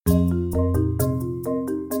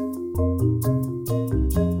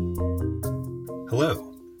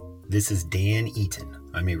This is Dan Eaton.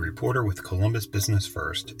 I'm a reporter with Columbus Business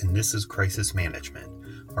First, and this is Crisis Management,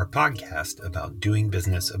 our podcast about doing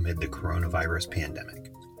business amid the coronavirus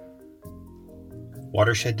pandemic.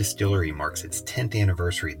 Watershed Distillery marks its 10th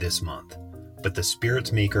anniversary this month, but the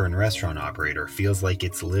spirits maker and restaurant operator feels like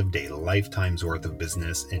it's lived a lifetime's worth of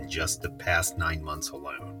business in just the past 9 months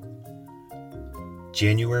alone.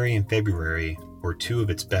 January and February were two of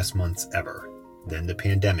its best months ever. Then the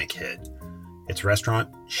pandemic hit. Its restaurant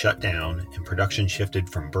shut down and production shifted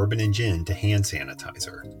from bourbon and gin to hand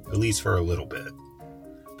sanitizer, at least for a little bit.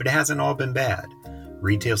 But it hasn't all been bad.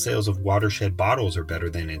 Retail sales of Watershed bottles are better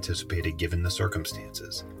than anticipated given the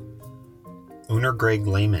circumstances. Owner Greg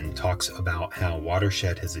Lehman talks about how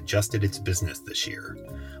Watershed has adjusted its business this year.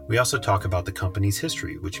 We also talk about the company's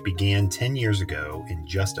history, which began 10 years ago in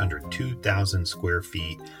just under 2,000 square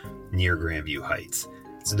feet near Grandview Heights.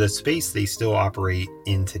 It's the space they still operate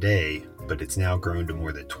in today, but it's now grown to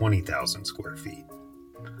more than 20,000 square feet.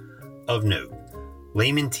 Of note,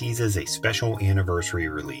 Lehman teases a special anniversary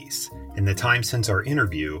release. In the time since our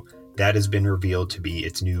interview, that has been revealed to be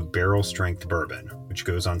its new Barrel Strength Bourbon, which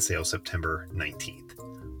goes on sale September 19th.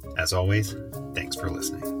 As always, thanks for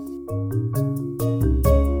listening.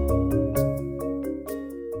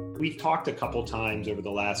 We've talked a couple times over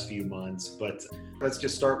the last few months, but let's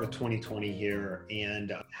just start with 2020 here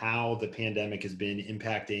and how the pandemic has been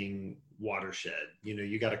impacting Watershed. You know,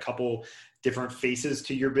 you got a couple different faces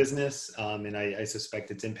to your business, and I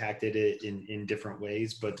suspect it's impacted it in different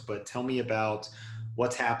ways, but tell me about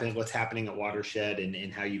what's happening at Watershed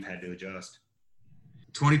and how you've had to adjust.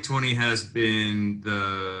 2020 has been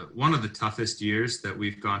one of the toughest years that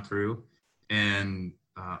we've gone through, and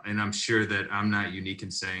I'm sure that I'm not unique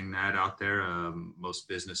in saying that out there. Most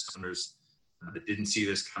business owners that didn't see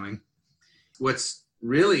this coming. What's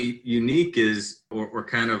really unique is, or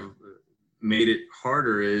kind of made it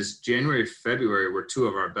harder, is January, February were two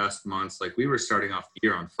of our best months. Like, we were starting off the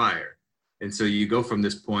year on fire. And so you go from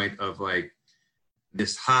this point of like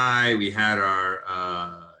this high, we had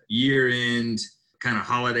our year-end kind of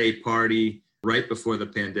holiday party right before the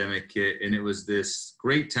pandemic hit. And it was this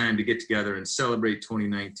great time to get together and celebrate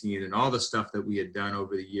 2019 and all the stuff that we had done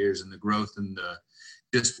over the years and the growth and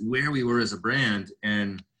just where we were as a brand.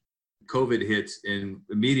 And COVID hits, and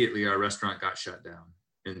immediately our restaurant got shut down.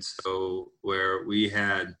 And so where we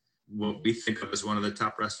had what we think of as one of the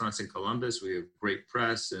top restaurants in Columbus, we have great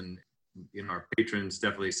press, and our patrons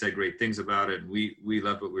definitely said great things about it. We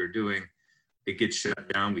loved what we were doing. It gets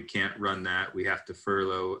shut down. We can't run that. We have to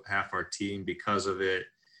furlough half our team because of it.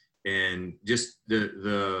 And just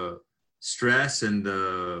the stress and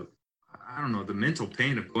the mental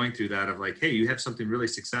pain of going through that, of like, hey, you have something really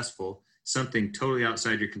successful, something totally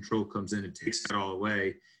outside your control comes in and takes it all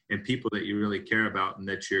away. And people that you really care about and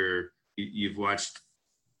that you've watched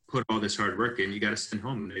put all this hard work in, you got to send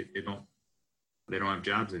home. They don't have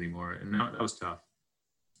jobs anymore. And that was tough.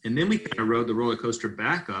 And then we kind of rode the roller coaster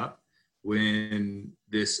back up when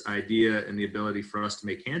this idea and the ability for us to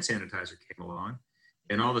make hand sanitizer came along.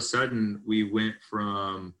 And all of a sudden we went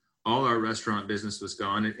from all our restaurant business was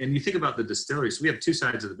gone. And you think about the distillery. So we have two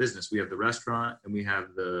sides of the business. We have the restaurant and we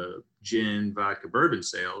have the gin, vodka, bourbon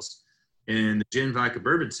sales. And the gin, vodka,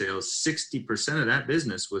 bourbon sales, 60% of that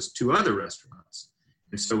business was to other restaurants.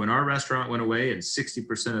 And so when our restaurant went away and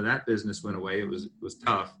 60% of that business went away, it was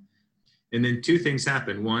tough. And then two things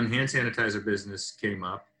happened. One, hand sanitizer business came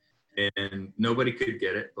up and nobody could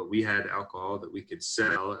get it, but we had alcohol that we could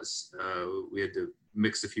sell. We had to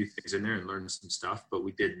mix a few things in there and learn some stuff, but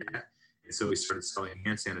we did that. And so we started selling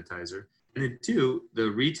hand sanitizer. And then two,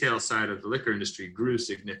 the retail side of the liquor industry grew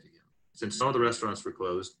significantly. Since all the restaurants were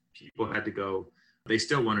closed, people had to go, they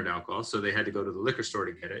still wanted alcohol, so they had to go to the liquor store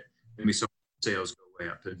to get it. And we saw sales go way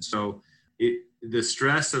up. And so the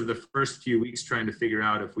stress of the first few weeks trying to figure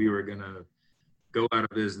out if we were going to go out of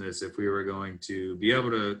business, if we were going to be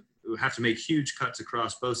able to have to make huge cuts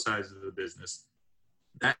across both sides of the business,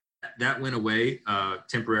 that went away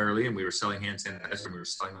temporarily, and we were selling hand sanitizer, and we were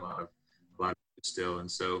selling a lot of food still.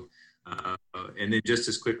 And so, and then just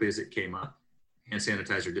as quickly as it came up, hand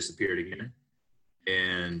sanitizer disappeared again,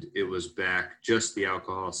 and it was back just the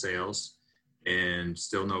alcohol sales, and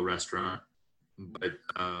still no restaurant. But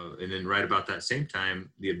and then right about that same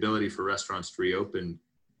time, the ability for restaurants to reopen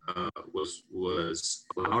was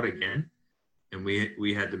allowed again, and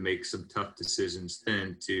we had to make some tough decisions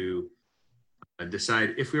then to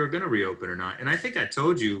decide if we were going to reopen or not. And I think I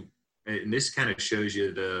told you, and this kind of shows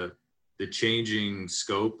you the changing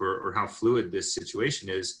scope or how fluid this situation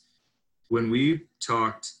is. When we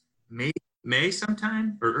talked May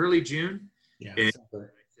sometime or early June, yeah,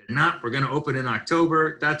 we're going to open in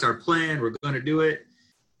October. That's our plan. We're going to do it.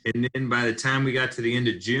 And then by the time we got to the end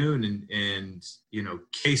of June and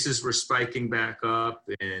cases were spiking back up,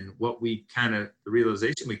 and the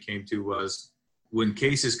realization we came to was when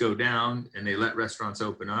cases go down and they let restaurants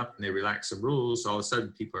open up and they relax some rules, all of a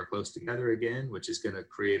sudden people are close together again, which is going to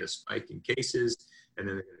create a spike in cases, and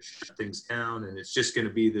then they're going to shut things down. And it's just going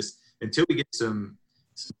to be this until we get some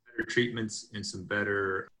better treatments and some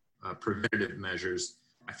better preventative measures.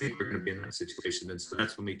 I think we're going to be in that situation. And so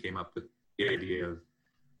that's when we came up with the idea of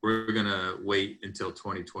we're going to wait until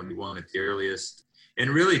 2021 at the earliest. And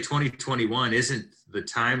really 2021 isn't the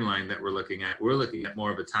timeline that we're looking at. We're looking at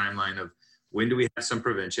more of a timeline of when do we have some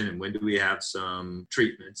prevention and when do we have some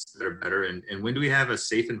treatments that are better, and when do we have a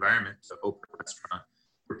safe environment to open a restaurant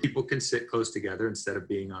where people can sit close together instead of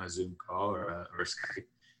being on a Zoom call or a Skype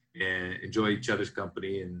and enjoy each other's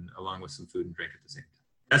company and along with some food and drink at the same time.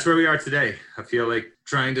 That's where we are today. I feel like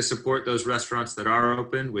trying to support those restaurants that are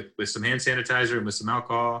open with some hand sanitizer and with some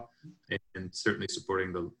alcohol, and certainly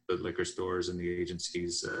supporting the liquor stores and the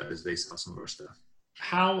agencies as they sell some of our stuff.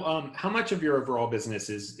 How much of your overall business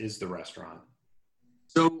is the restaurant?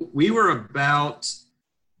 So we were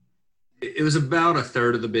it was about a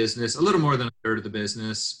third of the business, a little more than a third of the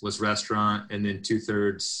business was restaurant, and then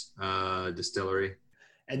 2/3 distillery.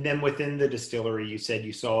 And then within the distillery, you said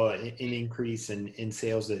you saw an increase in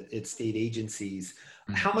sales at state agencies.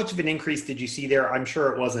 Mm-hmm. How much of an increase did you see there? I'm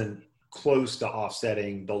sure it wasn't close to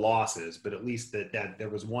offsetting the losses, but at least that there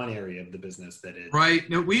was one area of the business that is. Right.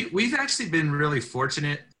 No, we've actually been really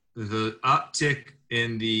fortunate. The uptick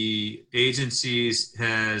in the agencies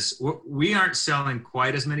we aren't selling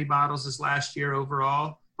quite as many bottles as last year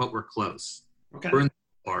overall, but we're close. Okay. We're in the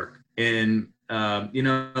park. And,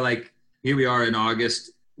 like here we are in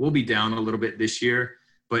August. We'll be down a little bit this year,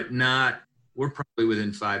 but we're probably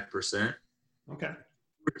within 5%. Okay.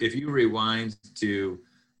 If you rewind to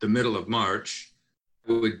the middle of March,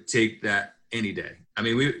 we would take that any day. I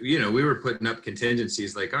mean, we were putting up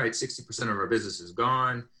contingencies like, all right, 60% of our business is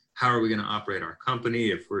gone. How are we going to operate our company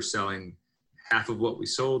if we're selling half of what we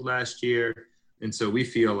sold last year? And so we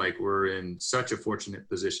feel like we're in such a fortunate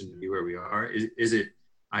position to be where we are. Is it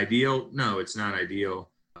ideal? No, it's not ideal.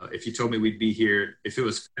 If you told me we'd be here, if it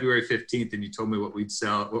was February 15th and you told me what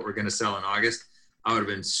we're going to sell in August, I would have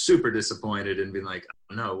been super disappointed and been like,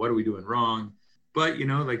 oh, no, what are we doing wrong? But,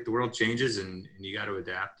 like the world changes and you got to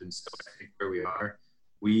adapt. And so I think where we are,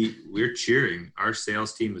 we're cheering. Our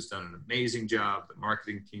sales team has done an amazing job. The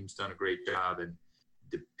marketing team's done a great job. And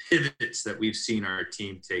the pivots that we've seen our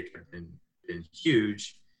team take have been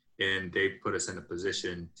huge. And they've put us in a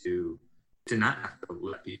position to not have to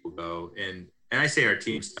let people go. And I say our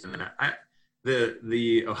team's done that.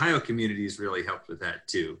 The Ohio community's really helped with that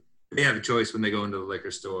too. They have a choice when they go into the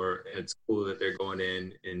liquor store, and it's cool that they're going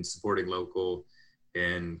in and supporting local.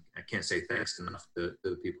 And I can't say thanks enough to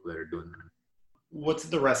the people that are doing that. What's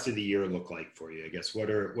the rest of the year look like for you? I guess what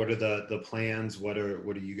are the plans? What are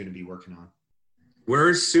you going to be working on?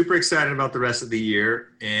 We're super excited about the rest of the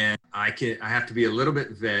year, and I have to be a little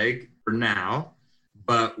bit vague for now,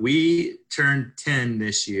 but we turned 10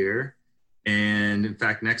 this year, and in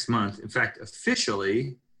fact next month. In fact,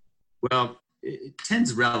 officially, well,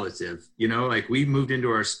 10's relative, like we moved into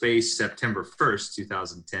our space September 1st,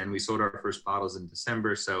 2010. We sold our first bottles in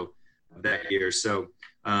December of that year. So,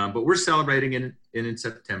 but we're celebrating in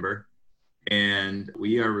September, and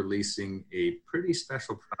we are releasing a pretty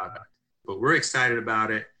special product, but we're excited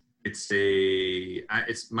about it.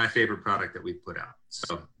 It's my favorite product that we've put out.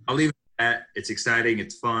 So I'll leave it at that. It's exciting.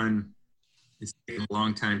 It's fun. It's taken a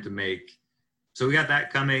long time to make. So we got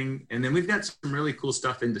that coming. And then we've got some really cool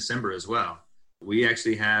stuff in December as well. We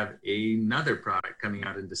actually have another product coming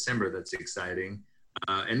out in December that's exciting.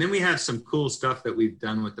 And then we have some cool stuff that we've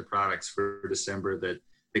done with the products for December that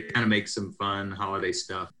kind of make some fun holiday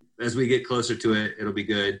stuff. As we get closer to it, it'll be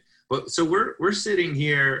good. But so we're sitting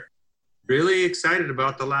here really excited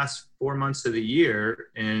about the last 4 months of the year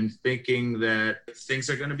and thinking that things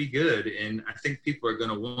are going to be good. And I think people are going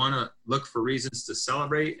to want to look for reasons to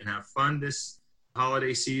celebrate and have fun this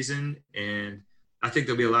holiday season. And I think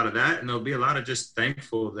there'll be a lot of that, and there'll be a lot of just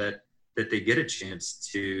thankful that they get a chance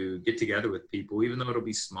to get together with people, even though it'll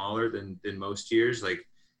be smaller than most years. Like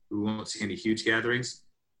we won't see any huge gatherings.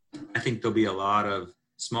 I think there'll be a lot of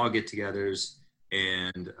small get-togethers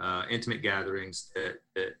and intimate gatherings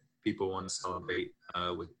that people want to celebrate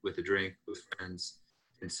with a drink, with friends.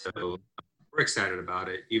 And so we're excited about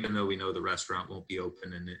it, even though we know the restaurant won't be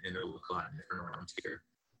open and it'll look a lot different around here.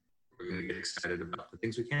 We're going to get excited about the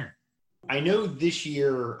things we can. I know this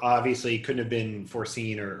year obviously couldn't have been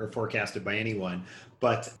foreseen or forecasted by anyone,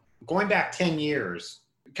 but going back 10 years,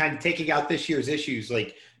 kind of taking out this year's issues,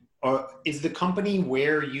 like Is the company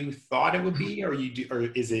where you thought it would be, or or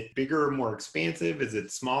is it bigger, more expansive? Is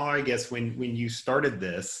it smaller? I guess when you started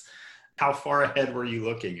this, how far ahead were you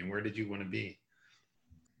looking, and where did you want to be?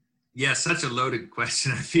 Yeah, such a loaded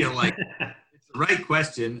question. I feel like it's the right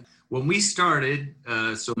question. When we started,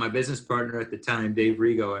 so my business partner at the time, Dave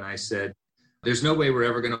Rigo, and I said, there's no way we're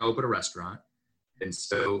ever going to open a restaurant. And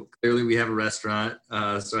so clearly we have a restaurant.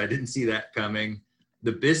 So I didn't see that coming.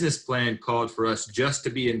 The business plan called for us just to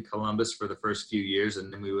be in Columbus for the first few years,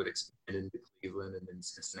 and then we would expand into Cleveland and then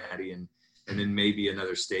Cincinnati and then maybe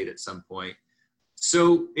another state at some point.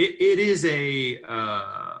 So it is the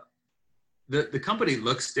company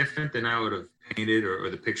looks different than I would have painted or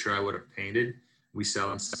the picture I would have painted. We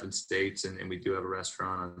sell in 7 states and we do have a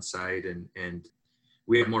restaurant on site and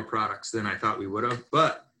we have more products than I thought we would have.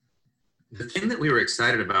 But the thing that we were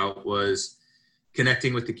excited about was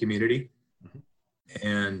connecting with the community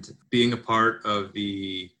and being a part of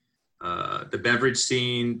the beverage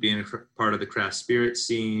scene, being a part of the craft spirit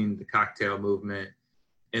scene, the cocktail movement.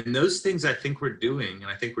 And those things I think we're doing, and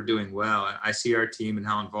I think we're doing well. I see our team and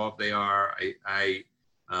how involved they are. I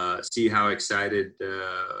see how excited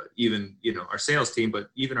even, our sales team, but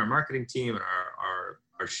even our marketing team and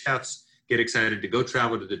our chefs get excited to go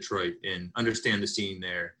travel to Detroit and understand the scene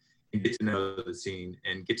there and get to know the scene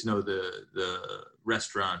and get to know the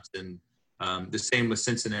restaurants. And the same with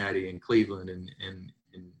Cincinnati and Cleveland and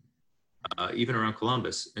even around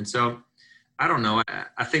Columbus. And so, I don't know.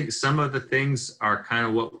 I think some of the things are kind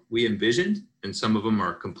of what we envisioned, and some of them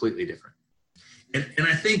are completely different. And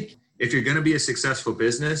I think if you're going to be a successful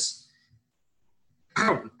business,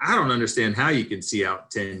 I don't understand how you can see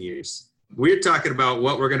out 10 years. We're talking about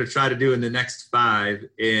what we're going to try to do in the next 5.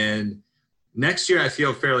 And next year, I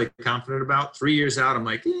feel fairly confident about. 3 years out, I'm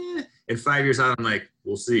like, and 5 years out, I'm like,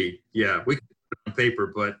 we'll see. Yeah, we can put it on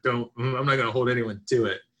paper, but I'm not going to hold anyone to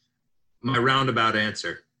it. My roundabout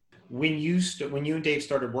answer. When you and Dave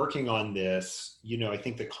started working on this, I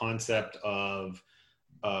think the concept of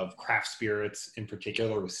craft spirits in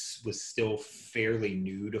particular was still fairly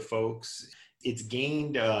new to folks. It's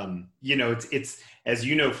gained, it's as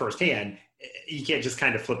you know firsthand, you can't just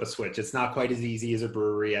kind of flip a switch. It's not quite as easy as a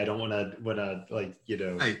brewery. I don't want to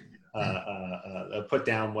put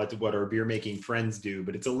down what our beer making friends do,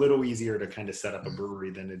 but it's a little easier to kind of set up a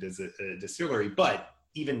brewery than it is a distillery. But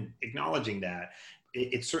even acknowledging that,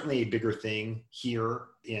 it's certainly a bigger thing here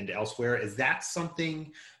and elsewhere. Is that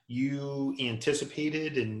something you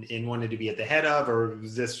anticipated and wanted to be at the head of, or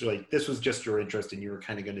was this was just your interest and you were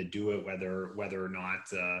kind of going to do it whether or not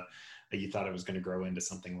you thought it was going to grow into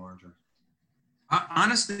something larger?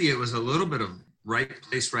 Honestly, it was a little bit of right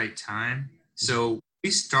place, right time. So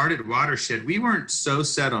we started Watershed. We weren't so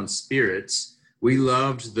set on spirits. We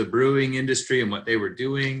loved the brewing industry and what they were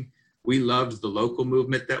doing. We loved the local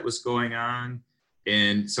movement that was going on.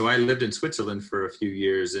 And so I lived in Switzerland for a few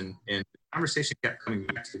years, and the conversation kept coming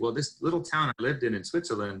back to, well, this little town I lived in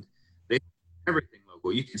Switzerland, they have everything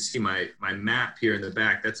local. You can see my map here in the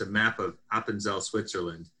back. That's a map of Appenzell,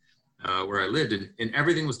 Switzerland, where I lived, and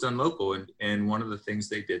everything was done local. And one of the things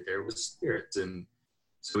they did there was spirits. And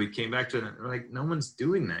so we came back to it, and we're like, no one's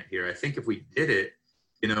doing that here. I think if we did it,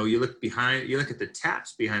 you look at the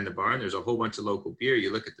taps behind the bar, and there's a whole bunch of local beer.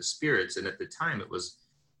 You look at the spirits, and at the time it was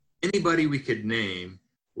anybody we could name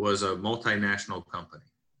was a multinational company.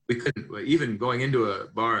 We couldn't, even going into a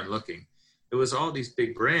bar and looking, it was all these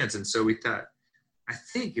big brands. And so we thought, I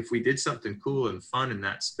think if we did something cool and fun in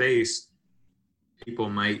that space, people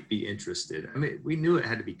might be interested. I mean, we knew it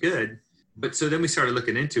had to be good, but so then we started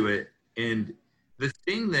looking into it. And the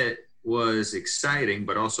thing that was exciting,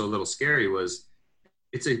 but also a little scary, was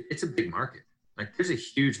it's a big market. Like, there's a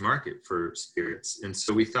huge market for spirits. And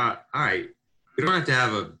so we thought, all right, we don't have to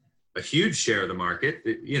have a huge share of the market.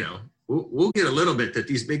 We'll get a little bit that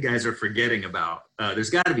these big guys are forgetting about. There's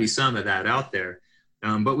got to be some of that out there.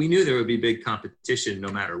 But we knew there would be big competition no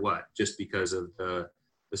matter what, just because of the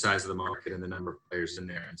size of the market and the number of players in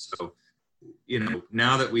there. And so,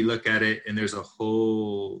 now that we look at it and there's a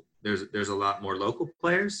lot more local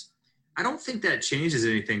players, I don't think that changes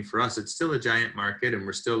anything for us. It's still a giant market, and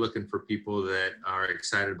we're still looking for people that are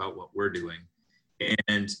excited about what we're doing.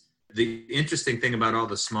 And the interesting thing about all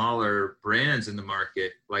the smaller brands in the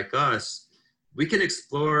market, like us, we can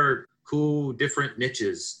explore cool, different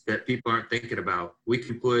niches that people aren't thinking about. We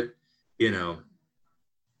can put, we can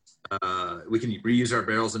reuse our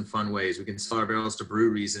barrels in fun ways. We can sell our barrels to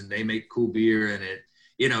breweries and they make cool beer in it.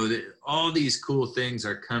 All these cool things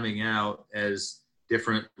are coming out as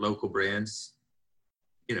different local brands,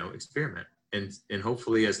 experiment. And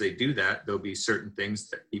hopefully as they do that, there'll be certain things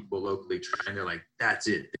that people locally try and they're like, that's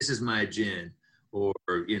it. This is my gin. or,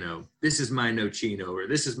 this is my Nocino, or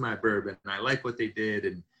this is my bourbon, and I like what they did,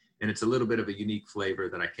 and it's a little bit of a unique flavor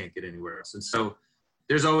that I can't get anywhere else. And so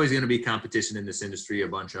there's always going to be competition in this industry, a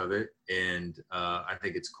bunch of it. And I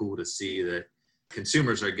think it's cool to see that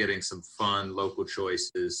consumers are getting some fun local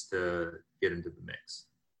choices to get into the mix.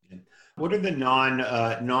 What are the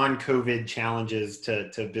non-COVID challenges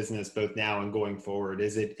to business both now and going forward?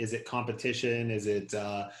 Is it competition? Is it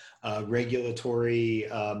regulatory?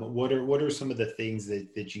 What are some of the things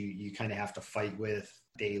that you kind of have to fight with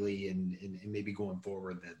daily and maybe going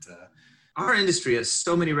forward that our industry has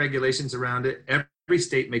so many regulations around it. Every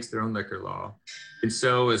state makes their own liquor law. And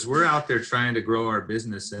so as we're out there trying to grow our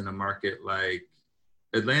business in a market like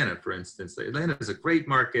Atlanta, for instance, Atlanta is a great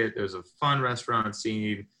market. There's a fun restaurant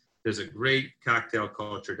scene. There's a great cocktail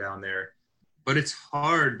culture down there, but it's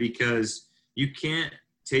hard because you can't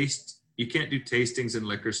do tastings in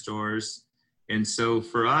liquor stores. And so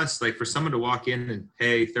for us, like for someone to walk in and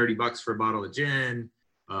pay $30 for a bottle of gin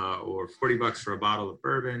or $40 for a bottle of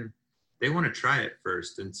bourbon, they want to try it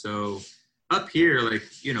first. And so up here, like,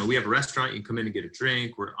 we have a restaurant, you can come in and get a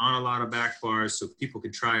drink. We're on a lot of back bars so people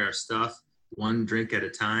can try our stuff one drink at a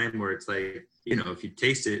time, where it's like, if you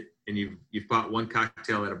taste it and you've bought one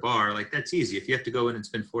cocktail at a bar, like that's easy. If you have to go in and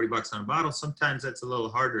spend $40 on a bottle, sometimes that's a little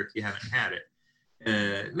harder if you haven't had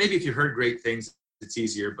it. Maybe if you've heard great things, it's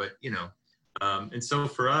easier, but and so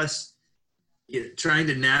for us, trying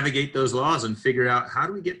to navigate those laws and figure out how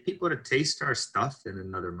do we get people to taste our stuff in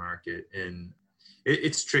another market. And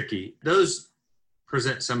it's tricky. Those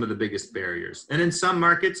present some of the biggest barriers. And in some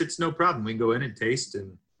markets, it's no problem. We can go in and taste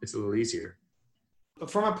and it's a little easier.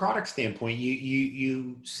 From a product standpoint,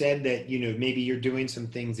 you said that, maybe you're doing some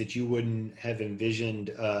things that you wouldn't have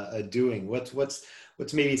envisioned doing. What's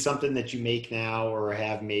maybe something that you make now or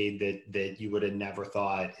have made that you would have never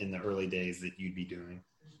thought in the early days that you'd be doing?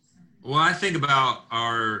 Well, I think about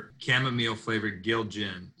our chamomile flavored Gill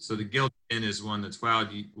Gin. So the Gill Gin is one that's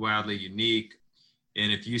wildly unique.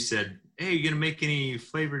 And if you said, hey, you going to make any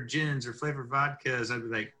flavored gins or flavored vodkas? I'd be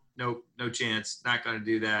like, nope, no chance. Not going to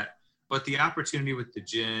do that. But the opportunity with the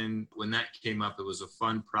gin, when that came up, it was a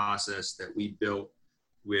fun process that we built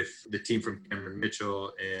with the team from Cameron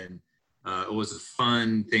Mitchell. And it was a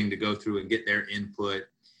fun thing to go through and get their input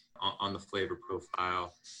on the flavor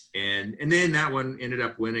profile. And then that one ended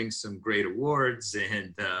up winning some great awards.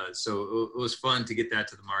 And so it was fun to get that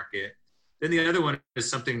to the market. Then the other one is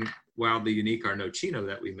something wildly unique, our Nocino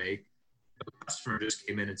that we make. The customer just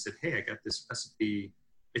came in and said, hey, I got this recipe.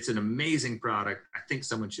 It's an amazing product. I think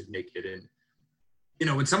someone should make it.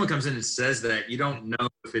 And, when someone comes in and says that, you don't know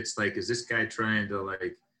if it's like, is this guy trying to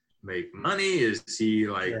like make money? Is he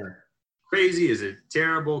like crazy? Is it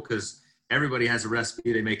terrible? Because everybody has a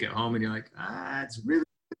recipe, they make it home, and you're like, it's really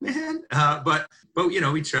good, man. But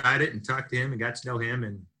we tried it and talked to him and got to know him,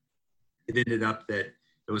 and it ended up that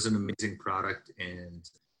it was an amazing product, and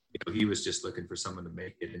he was just looking for someone to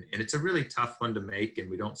make it. And it's a really tough one to make, and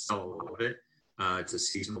we don't sell a lot of it. It's a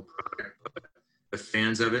seasonal product, but the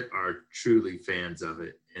fans of it are truly fans of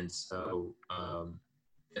it. And so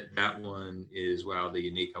that one is wildly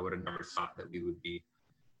unique. I would have never thought that we would be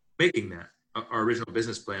making that. Our original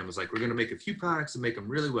business plan was like, we're going to make a few products and make them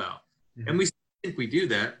really well. Mm-hmm. And we think we do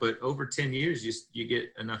that, but over 10 years, you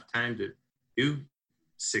get enough time to do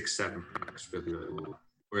 6-7 products really, really well.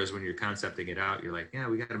 Whereas when you're concepting it out, you're like, yeah,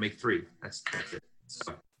 we got to make 3. That's it.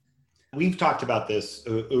 So. We've talked about this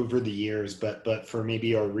over the years, but for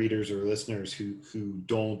maybe our readers or listeners who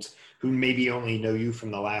maybe only know you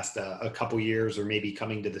from the last a couple years, or maybe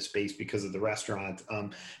coming to the space because of the restaurant,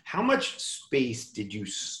 how much space did you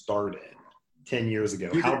start in 10 years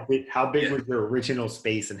ago? How big was your original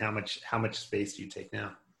space, and how much space do you take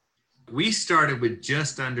now? We started with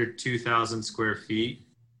just under 2,000 square feet,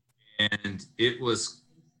 and it was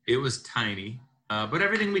tiny, but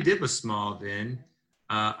everything we did was small then.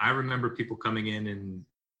 I remember people coming in and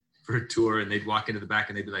for a tour, and they'd walk into the back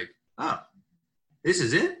and they'd be like, oh, this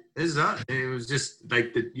is it? This is us. And it was just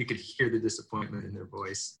like you could hear the disappointment in their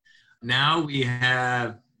voice. Now we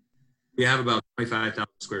have about 25,000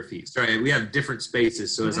 square feet. Sorry, we have different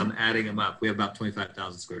spaces. So as I'm adding them up, we have about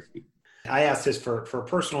 25,000 square feet. I asked this for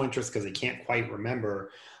personal interest because I can't quite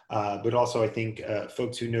remember, but also I think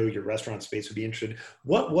folks who know your restaurant space would be interested.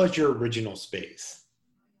 What was your original space?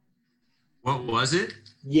 What was it?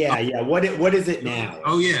 Yeah. What is it now?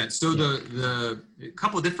 Oh yeah. So the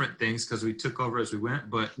couple of different things, because we took over as we went,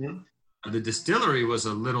 but the distillery was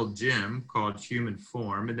a little gym called Human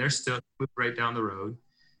Form, and they're still right down the road.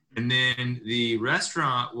 And then the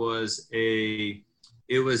restaurant was it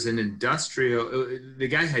it was an industrial, the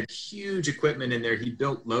guy had huge equipment in there. He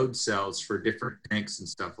built load cells for different tanks and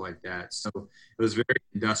stuff like that. So it was very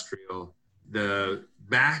industrial. The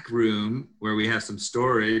back room where we have some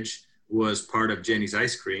storage was part of Jenny's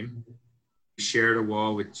Ice Cream. We shared a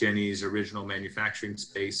wall with Jenny's original manufacturing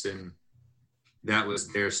space, and that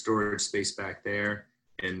was their storage space back there.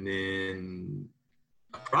 And then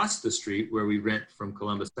across the street where we rent from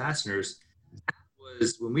Columbus Fasteners, that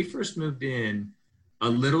was when we first moved in. A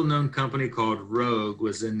little known company called Rogue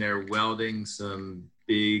was in there welding some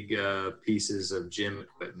big pieces of gym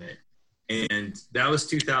equipment. And that was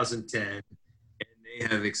 2010. And they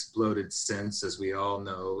have exploded since, as we all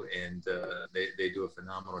know. And they do a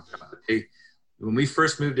phenomenal job. When we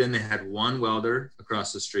first moved in, they had one welder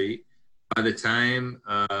across the street. By the time,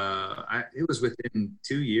 it was within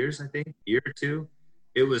 2 years, I think, year or two,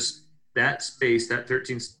 it was that space, that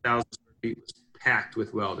 13,000 square feet was packed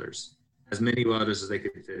with welders. As many welders as they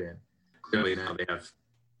could fit in. Clearly now they have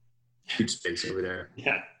huge space over there.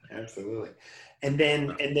 Yeah, absolutely. And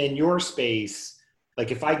then your space, like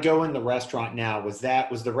if I go in the restaurant now, was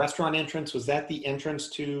the restaurant entrance, was that the entrance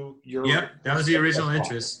to your? Yep, that was the original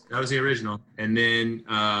entrance. That was the original. And then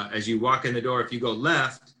as you walk in the door, if you go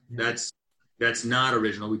left, that's not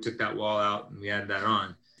original. We took that wall out and we added that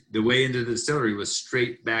on. The way into the distillery was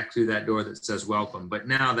straight back through that door that says welcome. But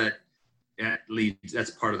now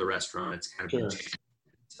that's part of the restaurant. It's kind of Sure.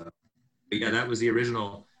 So, but yeah, that was the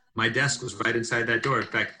original. My desk was right inside that door. In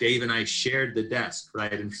fact, Dave and I shared the desk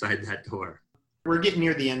right inside that door. We're getting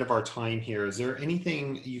near the end of our time here. Is there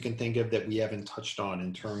anything you can think of that we haven't touched on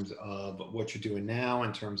in terms of what you're doing now,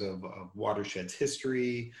 in terms of Watershed's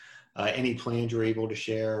history, any plans you're able to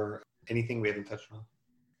share, anything we haven't touched on?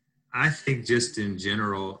 I think just in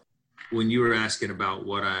general, when you were asking about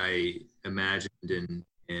what I imagined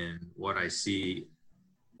and what I see,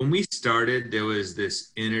 when we started, there was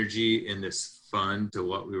this energy and this fun to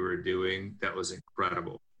what we were doing that was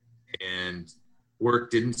incredible. And work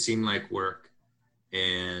didn't seem like work.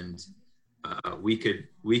 And we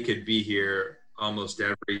could be here almost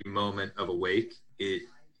every moment of awake. You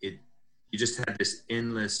just had this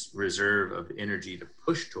endless reserve of energy to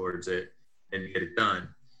push towards it and get it done.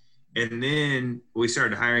 And then we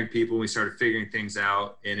started hiring people, we started figuring things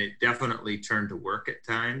out, and it definitely turned to work at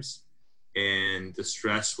times. And the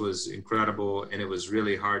stress was incredible, and it was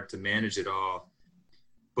really hard to manage it all.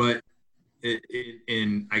 But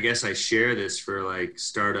and I guess I share this for like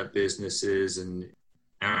startup businesses, and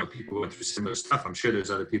I don't know, people going through similar stuff. I'm sure there's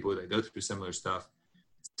other people that go through similar stuff.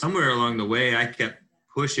 Somewhere along the way, I kept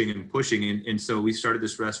pushing and pushing. And so we started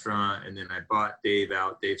this restaurant, and then I bought Dave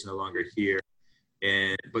out. Dave's no longer here.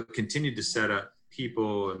 But continued to set up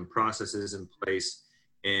people and processes in place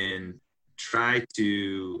and try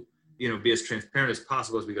to, be as transparent as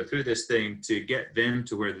possible as we go through this thing to get them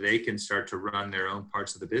to where they can start to run their own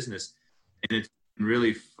parts of the business. And it's been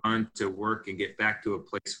really fun to work and get back to a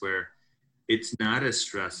place where it's not as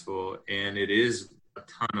stressful, and it is a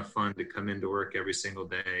ton of fun to come into work every single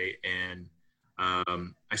day. And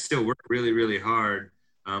I still work really, really hard.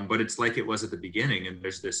 But it's like it was at the beginning, and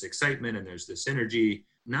there's this excitement and there's this energy,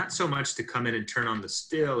 not so much to come in and turn on the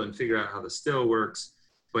still and figure out how the still works,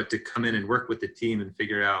 but to come in and work with the team and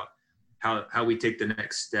figure out how we take the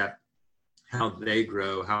next step, how they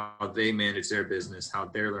grow, how they manage their business, how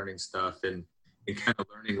they're learning stuff, and kind of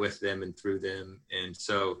learning with them and through them. And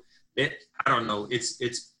so I don't know, it's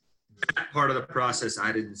that part of the process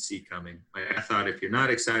I didn't see coming. I thought if you're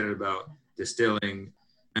not excited about distilling,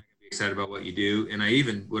 excited about what you do. And I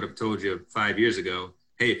even would have told you 5 years ago,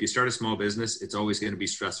 hey, if you start a small business, it's always going to be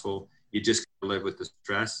stressful. You just gotta live with the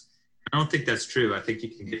stress. I don't think that's true. I think you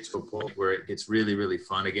can get to a point where it gets really, really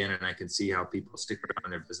fun again. And I can see how people stick around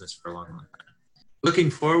in their business for a long time. Looking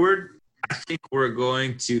forward, I think we're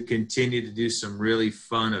going to continue to do some really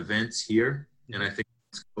fun events here. And I think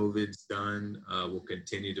once COVID's done, we'll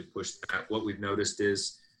continue to push that. What we've noticed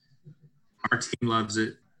is our team loves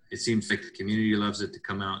it. It seems like the community loves it to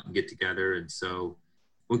come out and get together. And so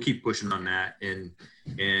we'll keep pushing on that. And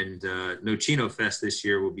Nochino Fest this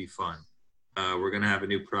year will be fun. We're going to have a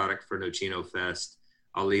new product for Nochino Fest.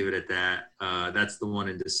 I'll leave it at that. That's the one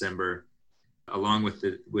in December, along with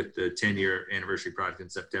the 10-year anniversary product in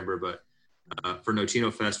September. But for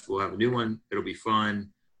Nochino Fest, we'll have a new one. It'll be fun.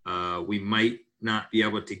 We might not be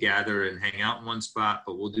able to gather and hang out in one spot,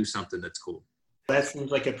 but we'll do something that's cool. That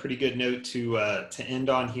seems like a pretty good note to end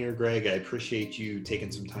on here, Greg. I appreciate you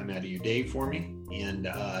taking some time out of your day for me. And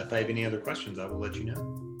if I have any other questions, I will let you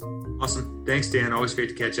know. Awesome. Thanks, Dan. Always great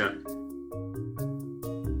to catch up.